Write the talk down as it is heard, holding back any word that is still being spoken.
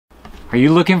Are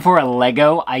you looking for a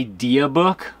Lego idea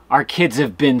book? Our kids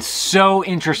have been so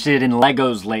interested in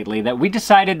Legos lately that we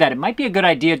decided that it might be a good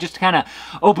idea just to kind of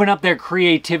open up their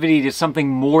creativity to something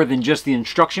more than just the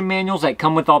instruction manuals that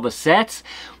come with all the sets.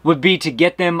 Would be to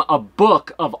get them a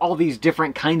book of all these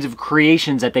different kinds of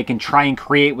creations that they can try and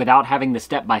create without having the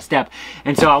step-by-step.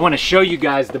 And so I want to show you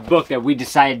guys the book that we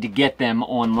decided to get them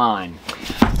online.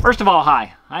 First of all,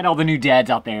 hi to all the new dads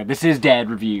out there. This is Dad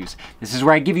Reviews. This is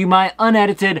where I give you my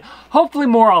unedited, hopefully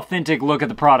more authentic look at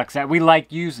the products that we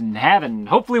like, use, and have, and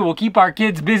hopefully we'll keep our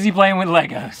kids busy playing with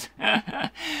Legos.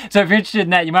 So if you're interested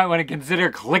in that, you might want to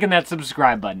consider clicking that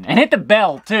subscribe button. And hit the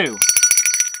bell, too.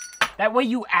 That way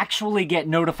you actually get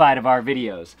notified of our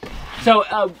videos. So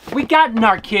we gotten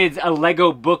our kids a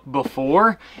Lego book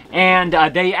before, and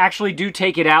they actually do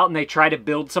take it out and they try to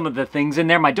build some of the things in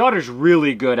there. My daughter's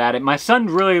really good at it. My son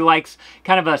really likes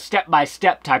kind of a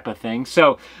step-by-step type of thing.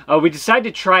 So we decided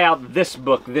to try out this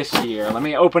book this year. Let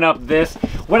me open up this.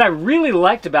 What I really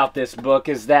liked about this book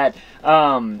is that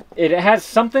it has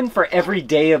something for every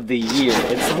day of the year.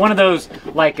 It's one of those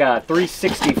like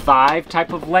 365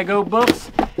 type of Lego books.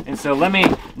 And so let me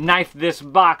knife this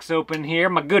box open here.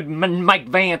 My good Mike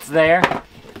Vance there.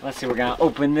 Let's see, we're gonna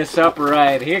open this up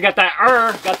right here. Got that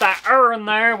in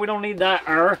there. We don't need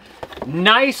that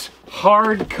Nice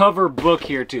hardcover book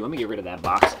here too. Let me get rid of that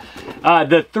box.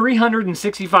 The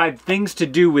 365 things to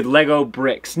do with Lego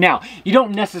bricks. Now, you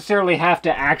don't necessarily have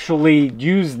to actually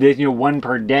use this, one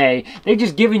per day. They've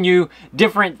just given you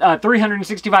different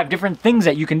 365 different things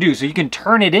that you can do. So you can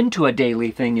turn it into a daily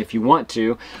thing if you want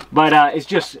to. But it's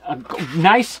just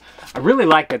nice. I really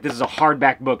like that this is a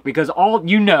hardback book because all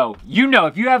you know,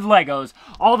 if you have Legos,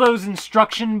 all those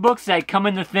instruction books that come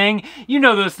in the thing,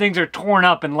 those things are torn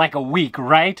up in like a week,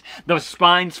 right? The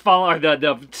spines fall, or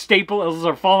the staples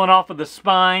are falling off of the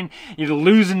spine. You're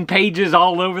losing pages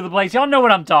all over the place. Y'all know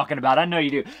what I'm talking about. I know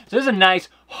you do. So this is a nice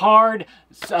hardbound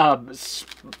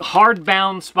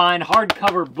spine,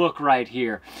 hardcover book right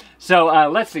here. So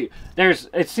let's see.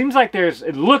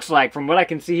 It looks like from what I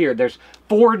can see here, there's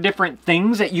 4 different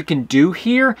things that you can do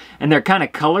here, and they're kind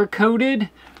of color coded.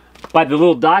 By the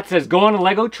little dot says, go on a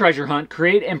Lego treasure hunt,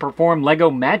 create and perform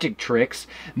Lego magic tricks,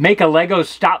 make a Lego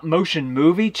stop motion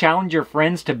movie, challenge your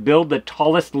friends to build the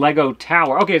tallest Lego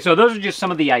tower. Okay, so those are just some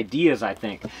of the ideas, I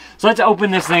think. So let's open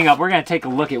this thing up. We're going to take a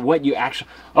look at what you actually...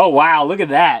 Oh, wow, look at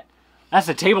that. That's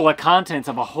a table of contents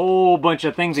of a whole bunch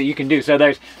of things that you can do. So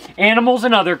there's animals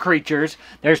and other creatures.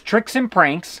 There's tricks and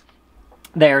pranks.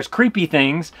 There's creepy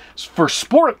things for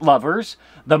sport lovers,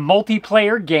 the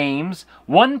multiplayer games,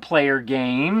 one-player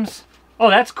games. Oh,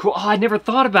 that's cool. Oh, I never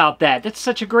thought about that. That's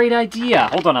such a great idea.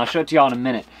 Hold on, I'll show it to y'all in a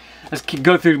minute. Let's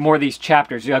go through more of these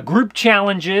chapters. Group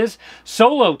challenges,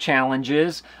 solo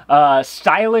challenges,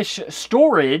 stylish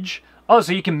storage. Oh,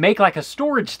 so you can make like a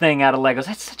storage thing out of Legos.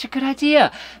 That's such a good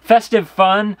idea. Festive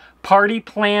fun, party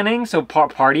planning, so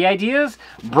party ideas.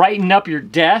 Brighten up your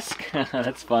desk.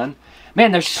 That's fun.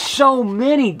 Man, there's so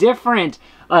many different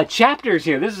chapters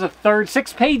here. This is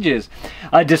 6 pages.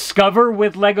 Discover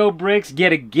with Lego bricks,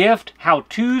 get a gift,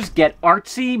 how-tos, get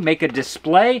artsy, make a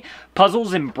display,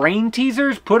 puzzles and brain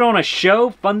teasers, put on a show,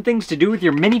 fun things to do with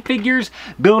your minifigures,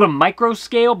 build a micro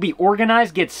scale, be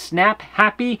organized, get snap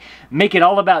happy, make it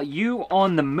all about you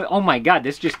on the... Oh my God,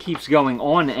 this just keeps going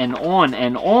on and on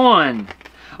and on.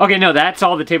 Okay, no, that's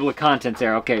all the table of contents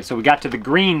there. Okay, so we got to the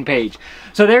green page.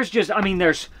 So there's just,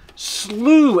 there's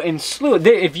slew and slew.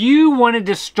 If you wanted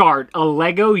to start a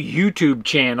Lego YouTube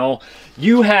channel,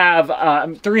 you have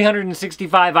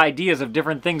 365 ideas of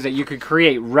different things that you could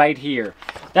create right here.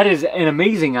 That is an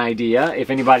amazing idea if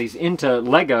anybody's into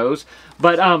Legos.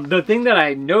 But the thing that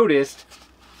I noticed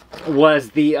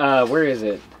was the, where is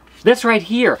it? This right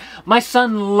here. My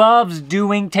son loves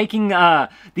taking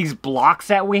these blocks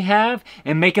that we have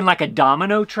and making like a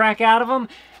domino track out of them.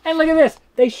 And look at this.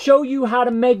 They show you how to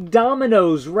make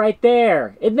dominoes right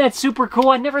there. Isn't that super cool?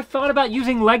 I never thought about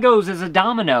using Legos as a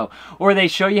domino. Or they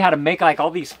show you how to make like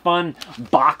all these fun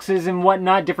boxes and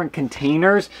whatnot, different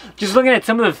containers. Just looking at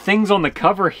some of the things on the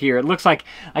cover here, it looks like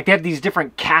they have these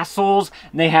different castles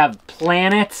and they have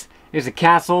planets. There's a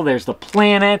castle, there's the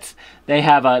planets. They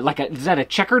have is that a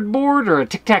checkered board or a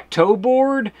tic-tac-toe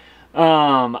board?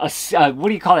 What do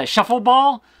you call that, shuffle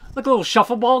ball? Look, a little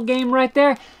shuffle ball game right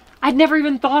there. I'd never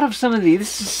even thought of some of these.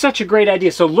 This is such a great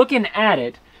idea. So looking at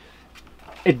it,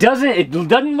 it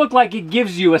doesn't look like it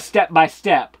gives you a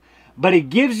step-by-step, but it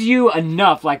gives you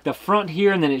enough, like the front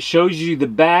here, and then it shows you the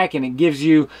back, and it gives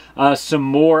you some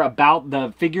more about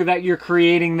the figure that you're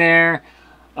creating there.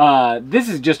 this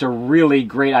is just a really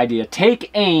great idea.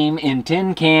 Take aim in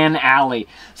Tin Can Alley.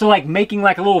 So like making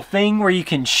like a little thing where you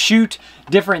can shoot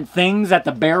different things at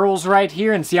the barrels right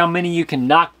here and see how many you can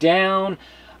knock down.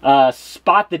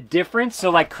 Spot the difference, so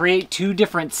like create 2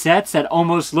 different sets that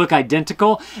almost look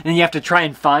identical, and then you have to try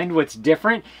and find what's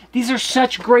different. These are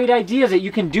such great ideas that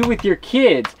you can do with your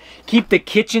kids. Keep the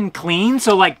kitchen clean,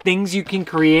 so like things you can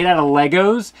create out of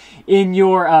Legos in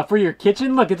your for your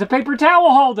kitchen. Look, it's a paper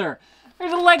towel holder.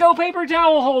 There's a Lego paper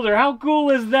towel holder. How cool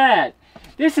is that?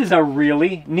 This is a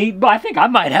really neat book. I think I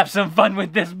might have some fun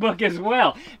with this book as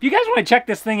well. If you guys want to check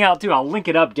this thing out too, I'll link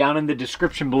it up down in the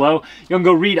description below. You can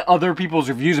go read other people's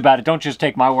reviews about it. Don't just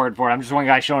take my word for it. I'm just one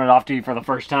guy showing it off to you for the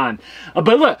first time.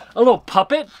 But look, a little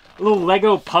puppet, a little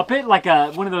Lego puppet, like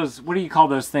one of those, what do you call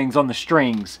those things on the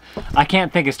strings? I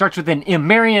can't think. It starts with an M.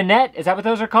 Marionette. Is that what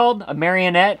those are called? A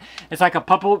marionette? It's like a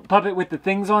puppet with the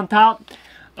things on top.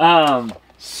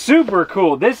 Super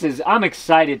cool. I'm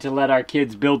excited to let our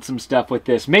kids build some stuff with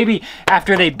this. Maybe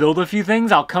after they build a few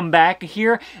things, I'll come back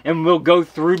here and we'll go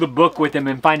through the book with them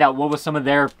and find out what was some of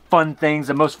their fun things,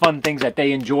 the most fun things that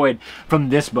they enjoyed from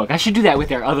this book. I should do that with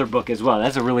their other book as well.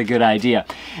 That's a really good idea.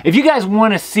 If you guys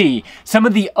want to see some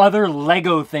of the other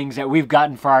Lego things that we've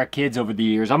gotten for our kids over the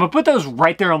years, I'm going to put those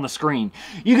right there on the screen.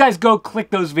 You guys go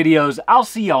click those videos. I'll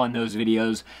see y'all in those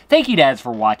videos. Thank you, dads,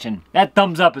 for watching. That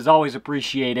thumbs up is always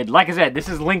appreciated. Like I said,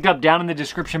 this is linked up down in the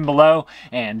description below,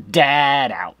 and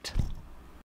Dad out.